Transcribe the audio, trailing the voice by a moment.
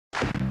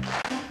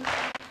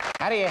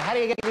How do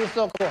you get to be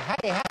so cool?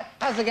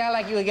 How's a guy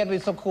like you get to be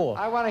so cool?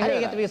 I want to hear How do you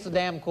that. get to be so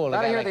damn cool? I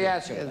want to hear like the you?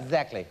 answer.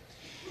 Exactly.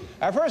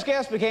 Our first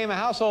guest became a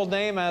household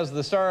name as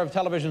the star of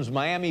television's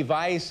Miami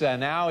Vice, and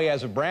now he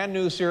has a brand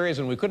new series,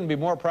 and we couldn't be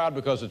more proud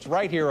because it's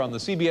right here on the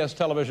CBS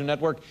television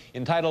network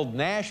entitled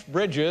Nash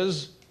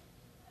Bridges.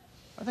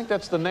 I think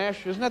that's the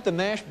Nash, isn't that the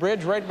Nash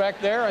Bridge right back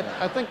there?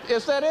 I think,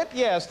 is that it?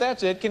 Yes,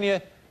 that's it. Can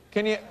you,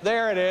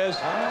 there it is.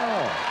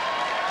 Oh.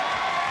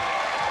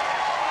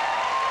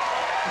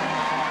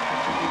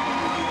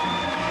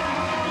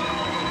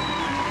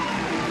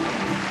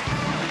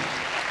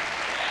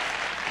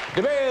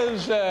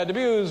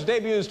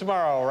 Debuts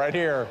tomorrow right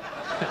here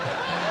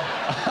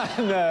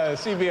on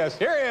CBS.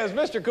 Here he is,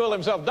 Mr. Cool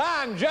himself,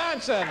 Don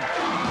Johnson.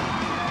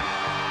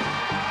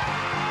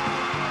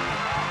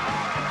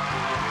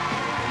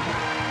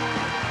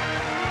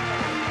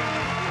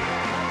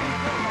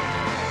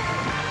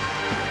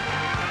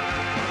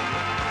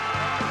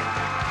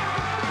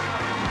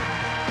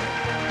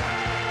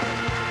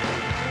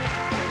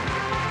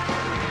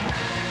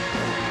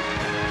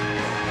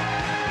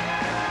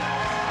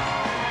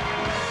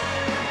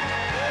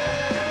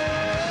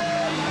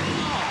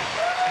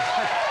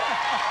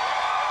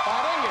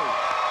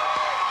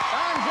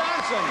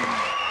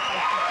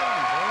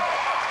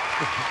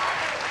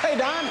 Hey,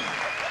 Don.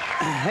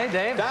 Hey,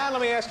 Dave. Don,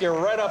 let me ask you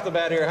right off the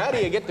bat here, how do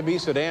you get to be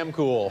so damn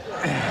cool?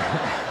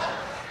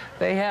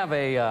 They have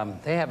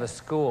a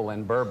school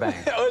in Burbank.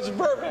 Oh, it's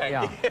Burbank.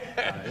 Yeah.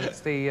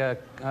 It's the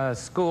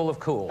School of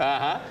Cool.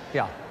 Uh-huh.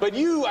 Yeah. But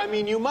you, I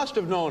mean, you must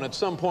have known at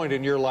some point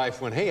in your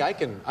life when, hey, I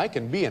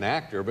can be an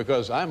actor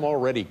because I'm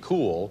already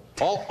cool.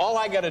 All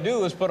I got to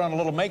do is put on a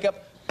little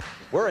makeup.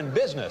 We're in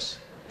business.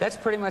 That's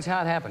pretty much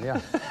how it happened,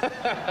 yeah.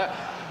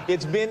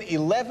 It's been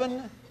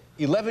 11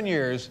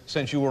 years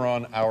since you were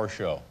on our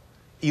show.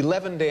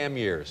 11 damn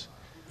years.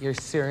 You're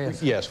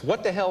serious? Yes.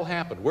 What the hell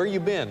happened? Where you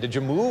been? Did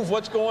you move?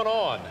 What's going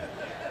on?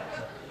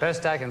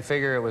 Best I can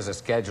figure, it was a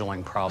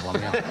scheduling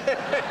problem,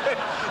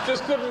 yeah.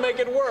 Just couldn't make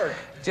it work.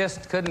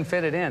 Just couldn't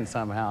fit it in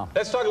somehow.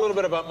 Let's talk a little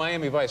bit about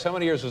Miami Vice. How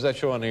many years was that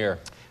show on the air?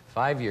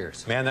 5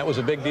 years. Man, that was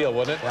a big deal,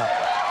 wasn't it? Yeah.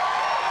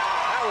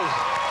 That was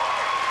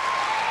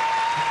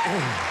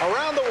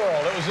around the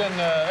world. It was in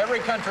every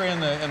country in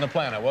the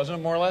planet, wasn't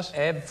it, more or less?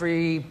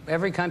 Every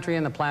country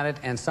in the planet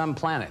and some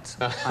planets.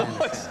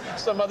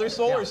 Some other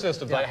solar Yeah.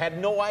 systems. Yeah. I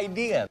had no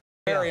idea.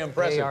 Very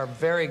impressive. They are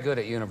very good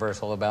at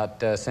Universal about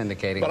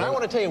syndicating. But I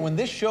want to tell you, when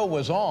this show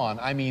was on,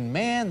 I mean,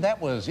 man, it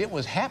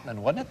was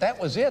happening, wasn't it? That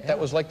was it. Yeah. That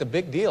was like the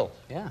big deal.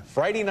 Yeah.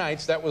 Friday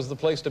nights, that was the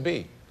place to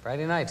be.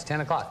 Friday nights,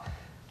 10 o'clock.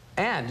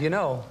 And you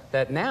know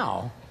that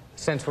now,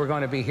 since we're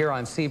going to be here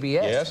on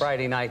CBS Yes.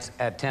 Friday nights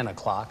at 10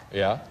 o'clock,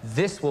 Yeah.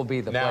 this will be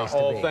the Now, place to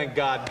be. oh, thank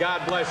God.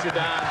 God bless you,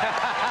 Don.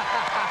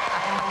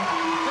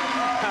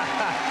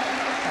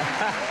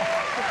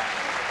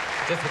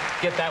 Just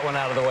get that one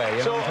out of the way.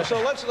 You know?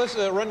 So let's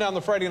run down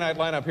the Friday night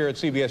lineup here at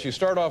CBS. You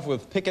start off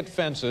with Picket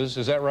Fences,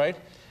 is that right?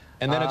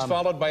 And then it's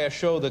followed by a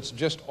show that's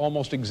just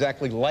almost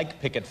exactly like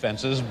Picket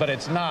Fences, but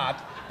it's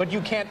not. But you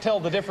can't tell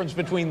the difference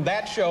between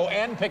that show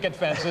and Picket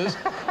Fences.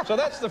 So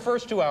that's the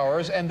first 2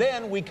 hours, and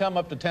then we come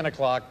up to 10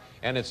 o'clock,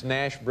 and it's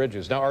Nash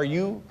Bridges. Now, are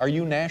you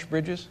Nash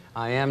Bridges?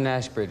 I am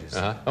Nash Bridges.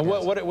 Uh-huh. And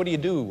Yes. what do you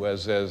do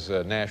as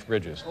Nash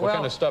Bridges? What Well,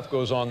 kind of stuff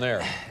goes on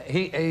there?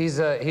 He's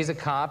a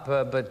cop,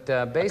 but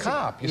basically... A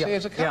cop? You say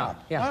he's a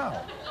cop? Yeah.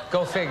 Wow.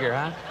 Go figure,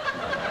 huh?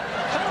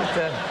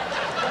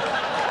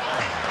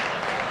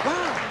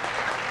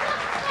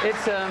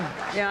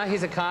 Yeah,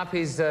 he's a cop.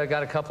 He's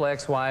got a couple of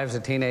ex-wives, a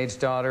teenage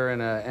daughter, and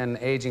an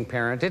aging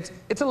parent.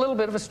 It's a little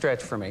bit of a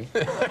stretch for me.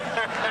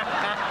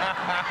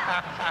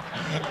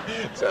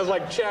 Sounds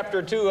like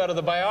chapter 2 out of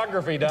the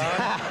biography, Don.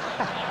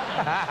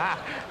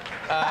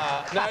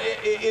 Now,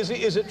 is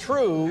it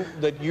true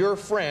that your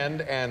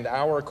friend and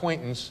our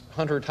acquaintance,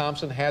 Hunter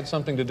Thompson, had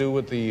something to do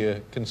with the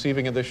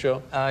conceiving of this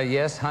show?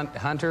 Yes,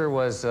 Hunter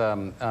is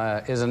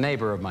a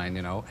neighbor of mine,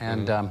 you know,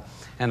 and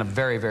a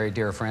very, very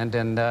dear friend,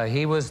 and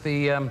he was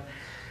the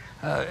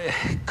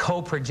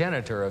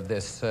co-progenitor of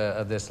this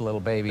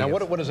little baby. Now,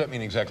 what does that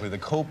mean exactly? The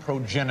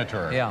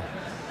co-progenitor? Yeah.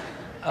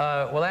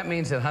 Well, that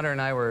means that Hunter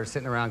and I were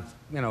sitting around,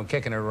 you know,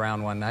 kicking it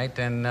around one night,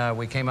 and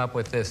we came up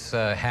with this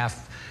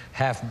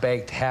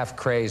half-baked,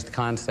 half-crazed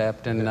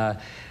concept, and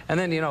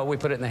then, you know, we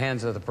put it in the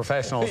hands of the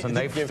professionals, and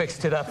they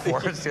fixed it up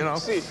for us, you know.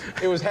 See,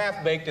 it was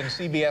half-baked, and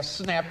CBS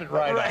snapped it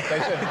right up. They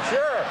said,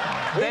 sure,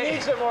 we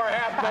need some more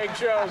half-baked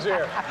shows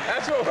here.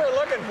 That's what we're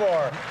looking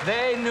for.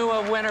 They knew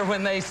a winner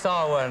when they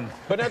saw one.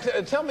 But now,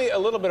 tell me a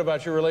little bit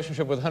about your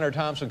relationship with Hunter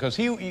Thompson, because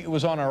he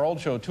was on our old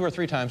show 2 or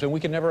 3 times, and we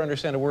could never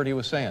understand a word he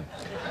was saying.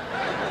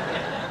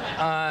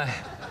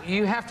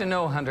 You have to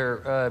know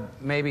Hunter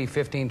maybe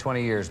 15,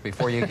 20 years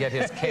before you get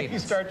his cadence. You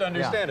start to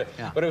understand it.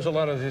 Yeah. But it was a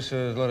lot of this,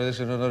 a lot of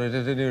this, and a lot of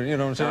this, you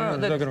know what I'm saying? No,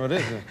 I'm talking about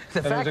this.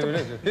 The fact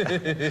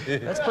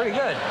that's pretty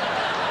good.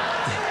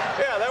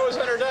 Yeah, that was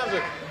Hunter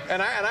Thompson.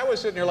 And I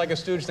was sitting here like a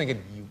stooge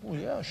thinking, you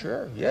yeah,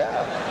 sure,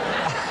 yeah.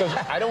 Because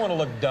I don't want to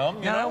look dumb,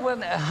 you know?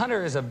 Well,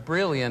 Hunter is a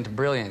brilliant,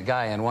 brilliant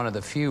guy and one of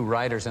the few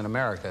writers in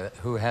America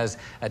who has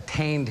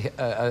attained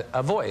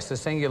a voice, a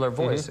singular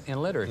voice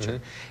in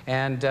literature.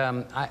 And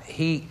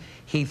he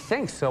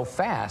thinks so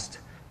fast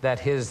that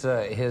his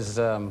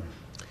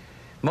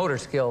motor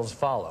skills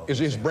follow.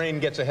 His brain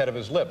gets ahead of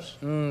his lips.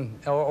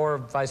 Or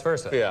vice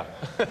versa. Yeah.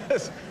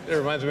 It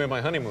reminds me of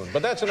my honeymoon.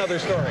 But that's another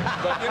story.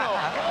 But, you know,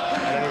 I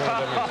don't even know what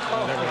that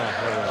means.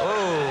 Never know.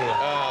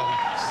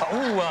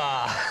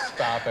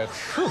 Stop it.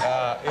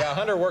 Yeah,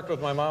 Hunter worked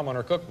with my mom on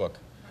her cookbook.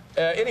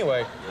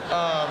 Anyway,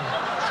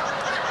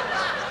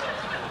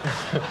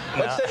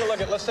 let's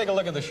take a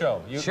look at the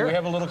show. Sure. We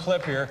have a little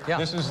clip here. Yeah.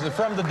 This is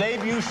from the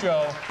debut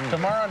show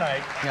tomorrow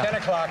night, 10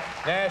 o'clock.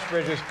 Nash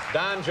Bridges,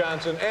 Don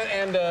Johnson,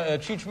 and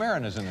Cheech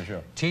Marin is in the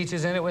show. Cheech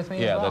is in it with me.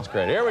 Yeah, as well. that's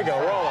great. Here we go.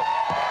 Roll it.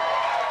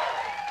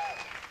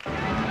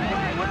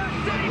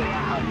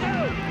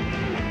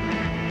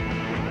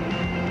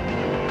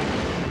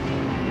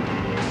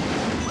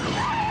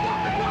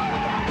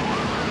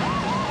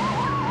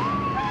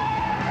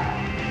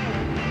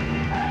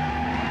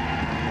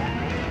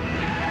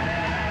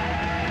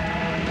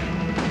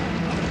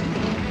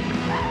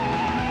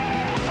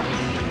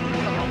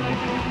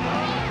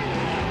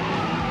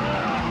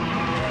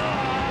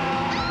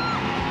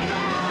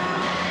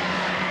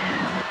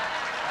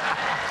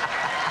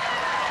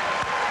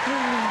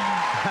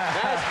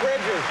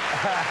 Bridges.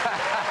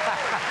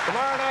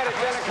 Tomorrow night at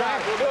 10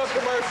 o'clock, we'll do a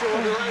commercial.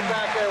 We'll be right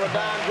back there with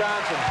Don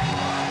Johnson.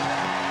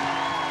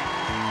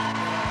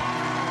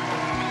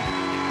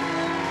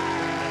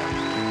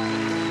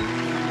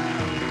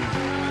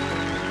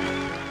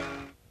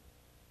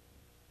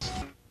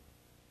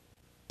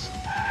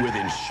 With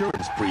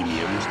insurance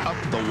premiums up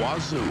the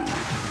wazoo,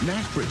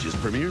 Nash Bridges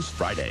premieres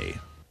Friday.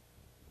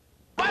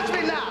 Watch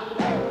me now!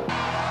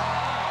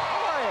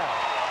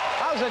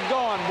 How's it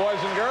going, boys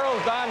and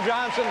girls? Don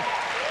Johnson,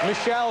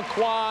 Michelle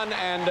Kwan,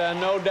 and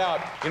No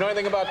Doubt. You know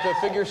anything about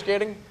figure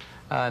skating?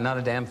 Not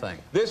a damn thing.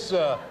 This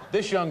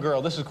young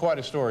girl, this is quite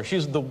a story.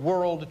 She's the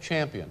world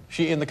champion.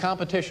 In the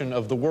competition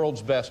of the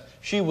world's best,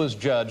 she was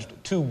judged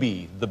to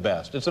be the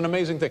best. It's an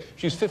amazing thing.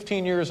 She's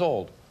 15 years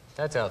old.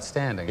 That's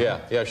outstanding.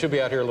 Yeah, she'll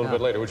be out here a little bit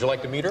later. Would you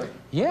like to meet her?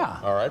 Yeah.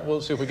 All right, we'll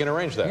see if we can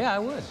arrange that. Yeah, I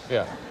would.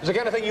 Yeah. It's the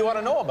kind of thing you want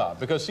to know about,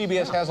 because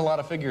CBS has a lot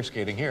of figure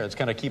skating here. It's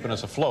kind of keeping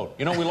us afloat.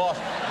 You know, we lost...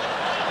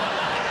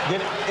 Did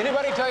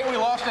anybody tell you we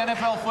lost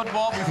NFL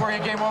football before you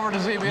came over to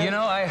CBS? You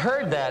know, I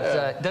heard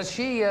that. Does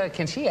she,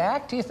 can she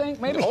act, do you think,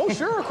 maybe? Oh,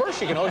 sure, of course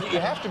she can. Oh, you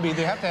have to be,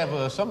 they have to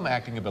have some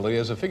acting ability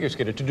as a figure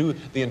skater to do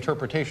the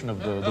interpretation of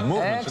the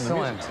movements in the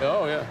music. Excellent.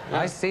 Oh, yeah.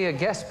 I see a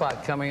guest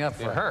spot coming up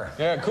for her.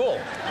 Yeah, cool.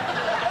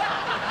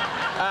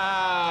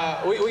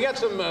 We got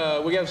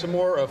some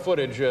more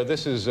footage.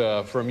 This is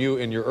from you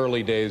in your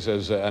early days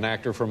as an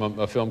actor from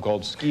a film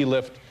called Ski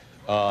Lift.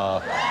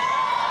 What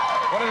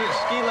is it?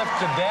 Ski Lift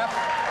to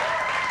Death?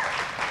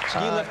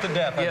 Ski Lift to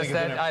Death. Yes,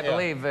 I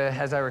believe,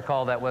 as I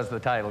recall, that was the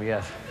title.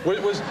 Yes.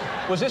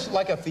 Was this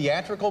like a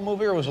theatrical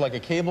movie, or was it like a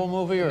cable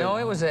movie? Or? No,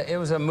 it was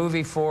a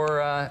movie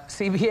for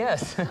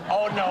CBS.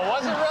 Oh no,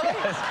 was it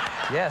really?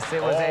 Yes,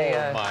 it was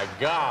Oh my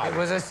God! It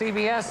was a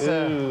CBS.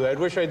 Ooh, I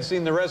wish I'd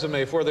seen the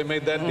resume before they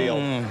made that deal.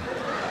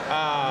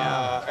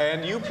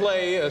 And you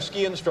play a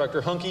ski instructor,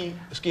 hunky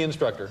ski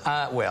instructor.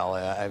 Well,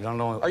 I don't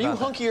know. Are you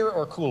hunkier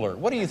or cooler?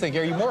 What do you think?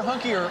 Are you more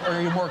hunky or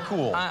are you more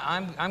cool?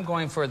 I'm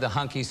going for the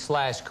hunky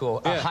 /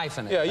 cool, yeah.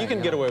 hyphenate. Yeah, you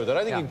can get away with it.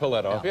 I think you can pull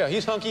that off. Yeah,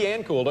 he's hunky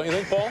and cool, don't you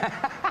think, Paul?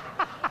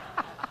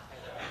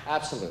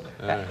 Absolutely.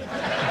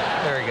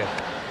 Very good.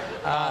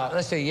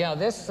 Let's see. Yeah,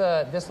 this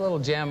little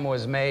gem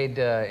was made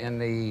in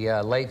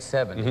the late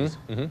 70s.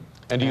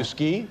 And do you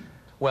ski?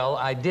 Well,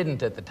 I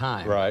didn't at the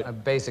time. Right. I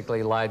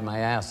basically lied my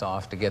ass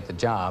off to get the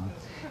job.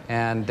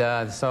 And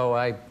so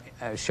I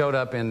showed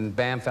up in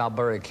Banff,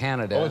 Alberta,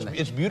 Canada. Oh,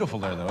 it's beautiful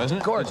there, though, isn't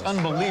it? Gorgeous. It's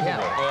unbelievable.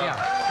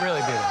 Yeah,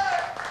 really beautiful.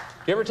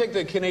 You ever take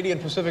the Canadian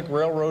Pacific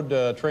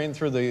Railroad train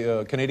through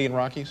the Canadian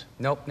Rockies?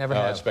 Nope, never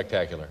have. It's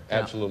spectacular. Yeah.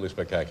 Absolutely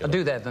spectacular. I'll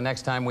do that the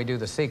next time we do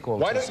the sequel.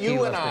 Why to don't Ski you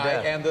Lift and to I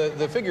Death. and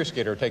the figure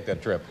skater take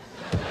that trip?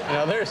 You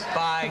know, there's...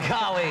 By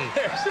golly.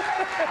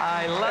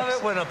 I love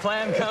it when a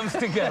plan comes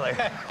together.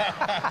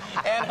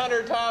 And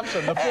Hunter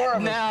Thompson, the four of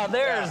us. Now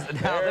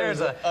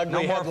there's ugly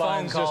no more phone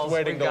headlines calls. just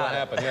waiting to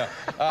happen. Yeah.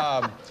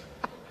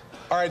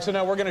 All right, so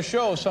now we're going to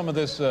show some of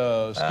this ski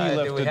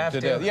lift do we have to?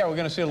 death. Yeah, we're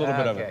going to see a little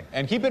bit of it. Okay.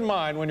 And keep in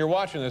mind, when you're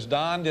watching this,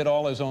 Don did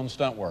all his own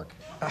stunt work.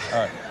 All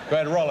right, go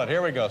ahead, roll it.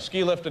 Here we go.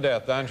 Ski lift to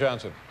death, Don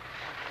Johnson.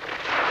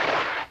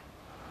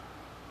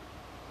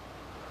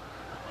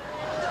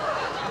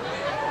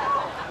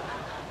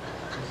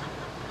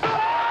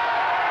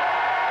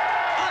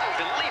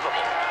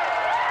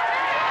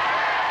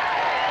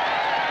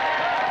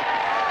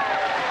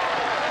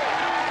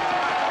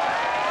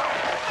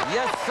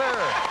 Yes, sir.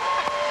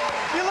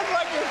 You look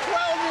like you're 12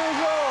 years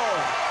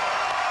old.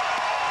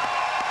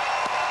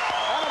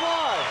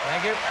 Attaboy.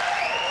 Thank you.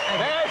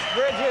 Nash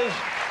Bridges,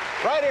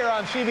 right here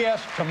on CBS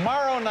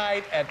tomorrow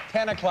night at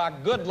 10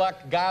 o'clock. Good luck,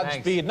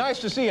 Godspeed. Thanks. Nice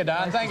to see you,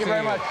 Don. Nice Thank to you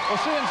very see you. much. We'll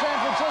see you in San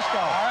Francisco.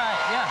 All right,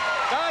 yeah.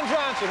 Don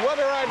Johnson. We'll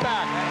be right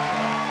back.